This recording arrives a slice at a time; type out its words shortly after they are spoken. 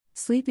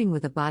Sleeping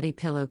with a body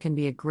pillow can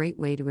be a great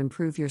way to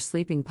improve your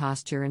sleeping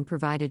posture and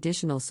provide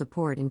additional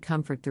support and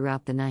comfort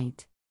throughout the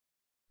night.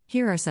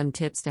 Here are some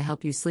tips to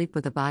help you sleep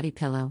with a body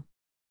pillow.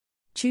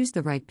 Choose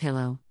the right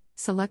pillow.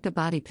 Select a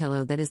body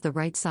pillow that is the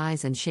right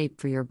size and shape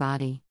for your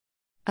body.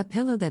 A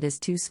pillow that is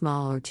too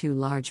small or too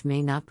large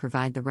may not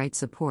provide the right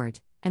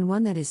support, and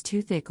one that is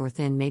too thick or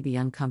thin may be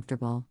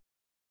uncomfortable.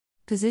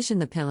 Position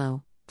the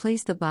pillow.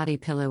 Place the body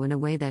pillow in a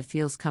way that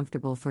feels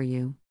comfortable for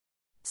you.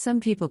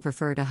 Some people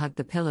prefer to hug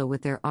the pillow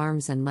with their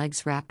arms and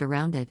legs wrapped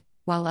around it,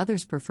 while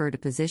others prefer to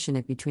position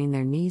it between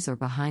their knees or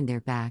behind their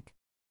back.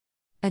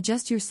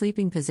 Adjust your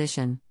sleeping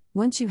position.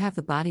 Once you have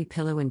the body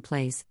pillow in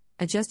place,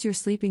 adjust your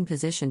sleeping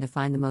position to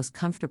find the most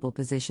comfortable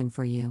position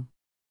for you.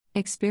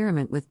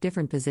 Experiment with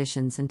different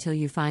positions until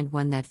you find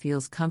one that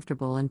feels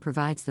comfortable and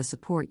provides the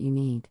support you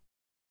need.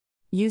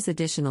 Use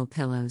additional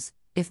pillows.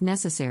 If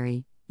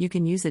necessary, you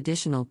can use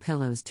additional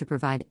pillows to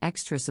provide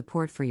extra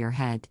support for your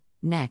head,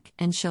 neck,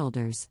 and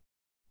shoulders.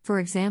 For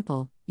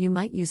example, you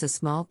might use a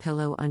small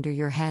pillow under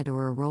your head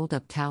or a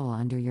rolled-up towel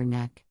under your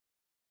neck.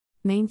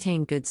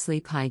 Maintain good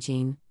sleep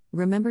hygiene.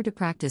 Remember to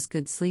practice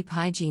good sleep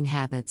hygiene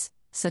habits,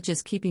 such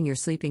as keeping your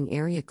sleeping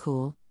area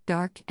cool,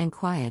 dark, and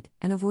quiet,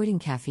 and avoiding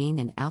caffeine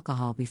and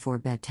alcohol before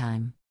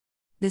bedtime.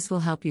 This will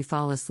help you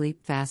fall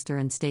asleep faster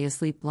and stay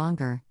asleep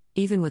longer,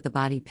 even with a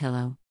body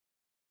pillow.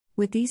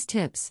 With these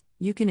tips,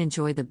 you can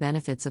enjoy the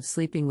benefits of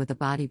sleeping with a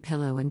body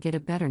pillow and get a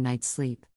better night's sleep.